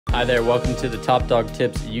Hi there, welcome to the Top Dog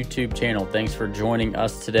Tips YouTube channel. Thanks for joining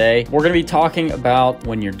us today. We're going to be talking about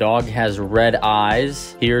when your dog has red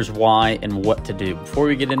eyes, here's why and what to do. Before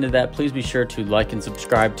we get into that, please be sure to like and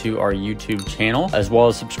subscribe to our YouTube channel, as well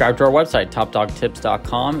as subscribe to our website,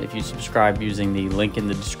 topdogtips.com. If you subscribe using the link in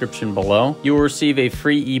the description below, you will receive a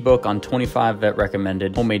free ebook on 25 vet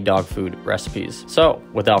recommended homemade dog food recipes. So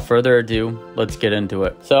without further ado, let's get into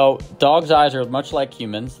it. So dogs' eyes are much like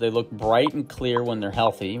humans. They look bright and clear when they're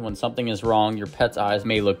healthy. When something is wrong, your pet's eyes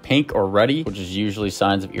may look pink or ruddy, which is usually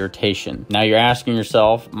signs of irritation. Now you're asking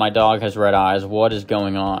yourself, my dog has red eyes, what is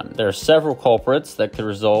going on? There are several culprits that could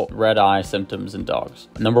result in red eye symptoms in dogs.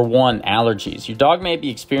 Number one, allergies. Your dog may be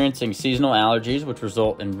experiencing seasonal allergies, which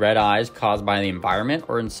result in red eyes caused by the environment,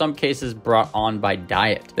 or in some cases brought on by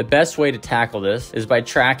diet. The best way to tackle this is by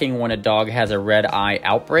tracking when a dog has a red eye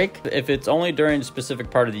outbreak. If it's only during a specific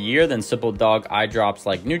part of the year, then simple dog eye drops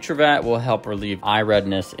like Nutrivet will help relieve eye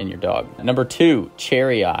redness in your dog. Number two,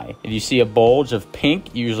 cherry eye. If you see a bulge of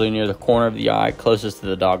pink, usually near the corner of the eye closest to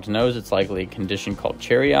the dog's nose, it's likely a condition called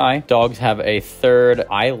cherry eye. Dogs have a third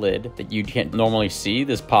eyelid that you can't normally see.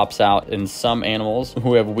 This pops out in some animals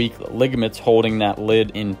who have weak ligaments holding that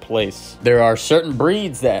lid in place. There are certain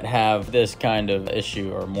breeds that have this kind of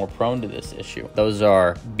issue or more prone to this issue. Those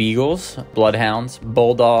are beagles, bloodhounds,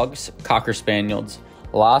 bulldogs, cocker spaniels,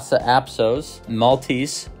 Lhasa Apsos,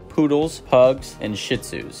 Maltese, poodles, pugs, and shih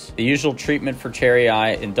tzus. The usual treatment for cherry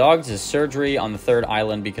eye in dogs is surgery on the third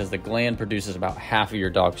eyelid because the gland produces about half of your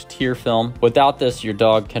dog's tear film. Without this, your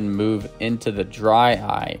dog can move into the dry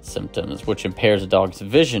eye symptoms, which impairs a dog's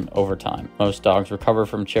vision over time. Most dogs recover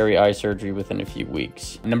from cherry eye surgery within a few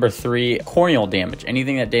weeks. Number three, corneal damage.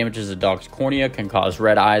 Anything that damages a dog's cornea can cause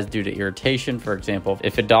red eyes due to irritation. For example,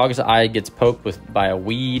 if a dog's eye gets poked by a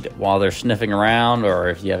weed while they're sniffing around, or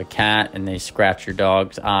if you have a cat and they scratch your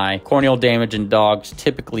dog's eye. Corneal damage in dogs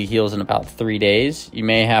typically heals in about 3 days. You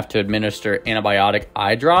may have to administer antibiotic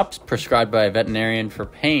eye drops prescribed by a veterinarian for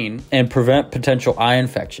pain and prevent potential eye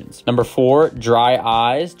infections. Number four, dry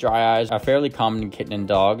eyes. Dry eyes are fairly common in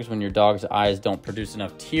dogs. When your dog's eyes don't produce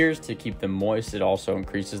enough tears to keep them moist, it also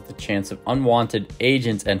increases the chance of unwanted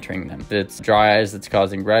agents entering them. If it's dry eyes that's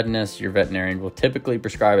causing redness, your veterinarian will typically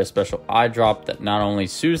prescribe a special eye drop that not only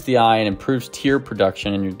soothes the eye and improves tear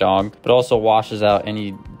production in your dog, but also washes out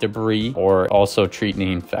any debris or also treat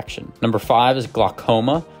any infection. Number five is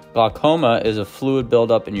glaucoma. Glaucoma is a fluid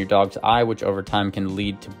buildup in your dog's eye, which over time can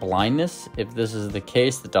lead to blindness. If this is the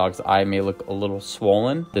case, the dog's eye may look a little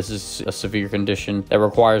swollen. This is a severe condition that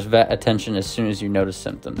requires vet attention as soon as you notice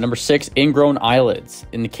symptoms. Number six, ingrown eyelids.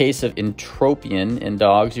 In the case of entropion in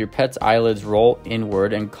dogs, your pet's eyelids roll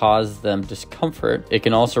inward and cause them discomfort. It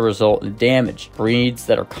can also result in damage. Breeds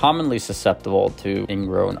that are commonly susceptible to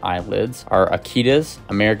ingrown eyelids are Akitas,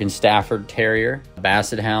 American Stafford Terrier,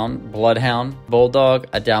 Basset Hound, Bloodhound, Bulldog,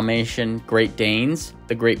 a Dalmatian, Great Danes,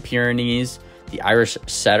 the Great Pyrenees, the Irish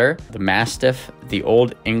Setter, the Mastiff, the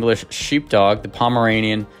Old English Sheepdog, the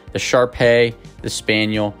Pomeranian, the Shar-Pei, the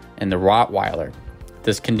Spaniel, and the Rottweiler.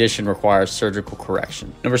 This condition requires surgical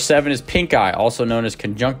correction. Number seven is pink eye, also known as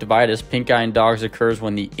conjunctivitis. Pink eye in dogs occurs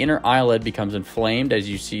when the inner eyelid becomes inflamed, as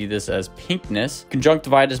you see this as pinkness.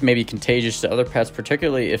 Conjunctivitis may be contagious to other pets,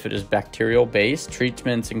 particularly if it is bacterial based.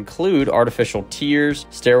 Treatments include artificial tears,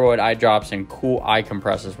 steroid eye drops, and cool eye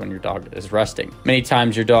compresses when your dog is resting. Many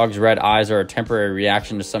times your dog's red eyes are a temporary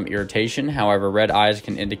reaction to some irritation. However, red eyes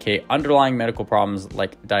can indicate underlying medical problems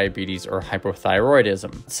like diabetes or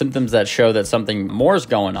hypothyroidism. Symptoms that show that something more is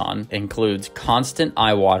going on includes constant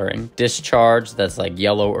eye watering, discharge that's like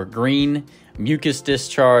yellow or green, mucus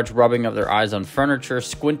discharge, rubbing of their eyes on furniture,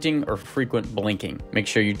 squinting, or frequent blinking. Make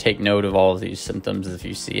sure you take note of all of these symptoms if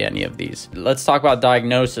you see any of these. Let's talk about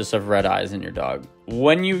diagnosis of red eyes in your dog.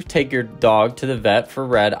 When you take your dog to the vet for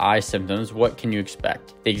red eye symptoms, what can you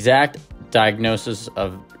expect? The exact diagnosis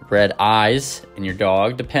of red eyes in your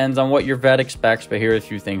dog depends on what your vet expects, but here are a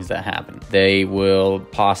few things that happen. They will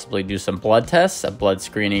possibly do some blood tests. A blood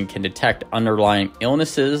screening can detect underlying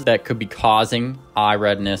illnesses that could be causing eye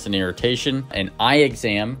redness and irritation. An eye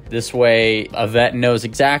exam. This way, a vet knows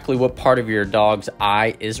exactly what part of your dog's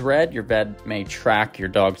eye is red. Your vet may track your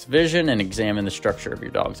dog's vision and examine the structure of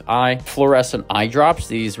your dog's eye. Fluorescent eye drops.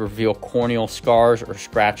 These reveal corneal scars or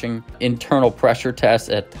scratching. Internal pressure test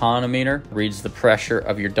at tonometer reads the pressure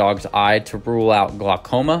of your dog's eye to rule out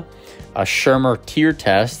glaucoma. A Schirmer tear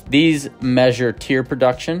test. These measure tear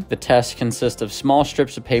production. The test consists of small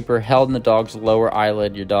strips of paper held in the dog's lower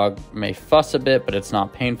eyelid. Your dog may fuss a bit, but it's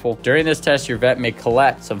not painful. During this test, your vet may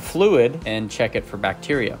collect some fluid and check it for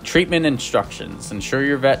bacteria. Treatment instructions. Ensure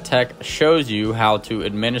your vet tech shows you how to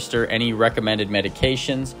administer any recommended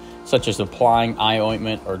medications. such as applying eye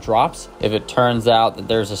ointment or drops. If it turns out that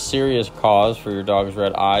there's a serious cause for your dog's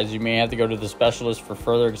red eyes, you may have to go to the specialist for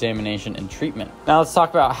further examination and treatment. Now let's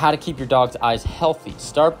talk about how to keep your dog's eyes healthy.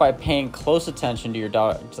 Start by paying close attention to your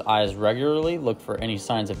dog's eyes regularly. Look for any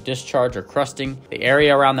signs of discharge or crusting. The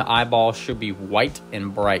area around the eyeball should be white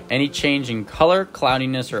and bright. Any change in color,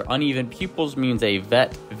 cloudiness, or uneven pupils means a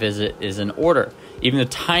vet visit is in order. Even the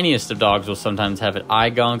tiniest of dogs will sometimes have an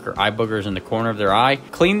eye gunk or eye boogers in the corner of their eye.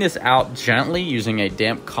 Clean this out gently using a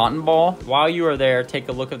damp cotton ball. While you are there, take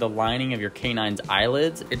a look at the lining of your canine's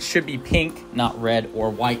eyelids. It should be pink, not red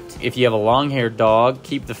or white. If you have a long-haired dog,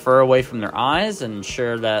 keep the fur away from their eyes and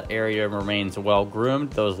ensure that area remains well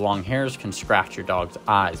groomed. Those long hairs can scratch your dog's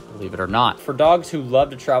eyes, believe it or not. For dogs who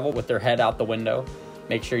love to travel with their head out the window,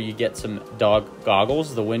 make sure you get some dog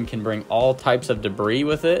goggles. The wind can bring all types of debris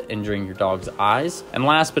with it, injuring your dog's eyes. And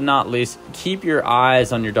last but not least, keep your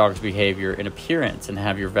eyes on your dog's behavior and appearance and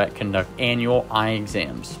have your vet conduct annual eye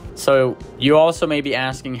exams. So you also may be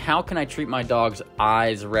asking, how can I treat my dog's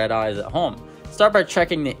eyes, red eyes at home? Start by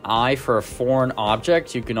checking the eye for a foreign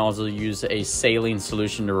object. You can also use a saline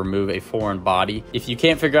solution to remove a foreign body. If you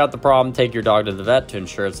can't figure out the problem, take your dog to the vet to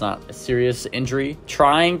ensure it's not a serious injury.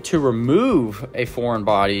 Trying to remove a foreign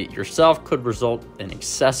body yourself could result in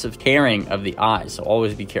excessive tearing of the eye. So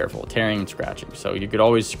always be careful, tearing and scratching. So you could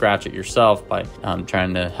always scratch it yourself by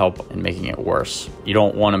trying to help in making it worse. You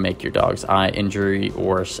don't want to make your dog's eye injury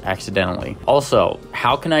worse accidentally. Also,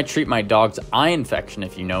 how can I treat my dog's eye infection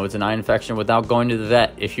if you know it's an eye infection without going to the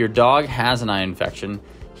vet? If your dog has an eye infection,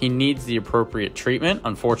 he needs the appropriate treatment.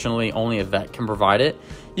 Unfortunately, only a vet can provide it.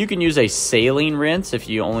 You can use a saline rinse if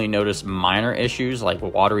you only notice minor issues like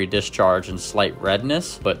watery discharge and slight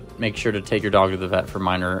redness, but make sure to take your dog to the vet for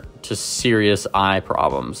minor to serious eye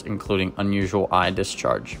problems, including unusual eye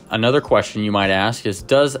discharge. Another question you might ask is,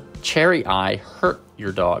 does cherry eye hurt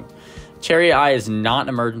your dog? Cherry eye is not an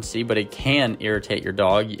emergency, but it can irritate your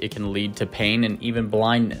dog. It can lead to pain and even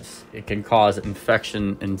blindness. It can cause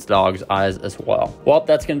infection in dogs' eyes as well. Well,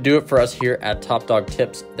 that's going to do it for us here at Top Dog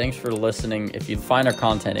Tips. Thanks for listening. If you find our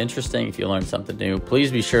content interesting, if you learned something new,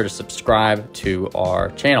 please be sure to subscribe to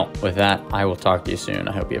our channel. With that, I will talk to you soon.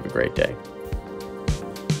 I hope you have a great day.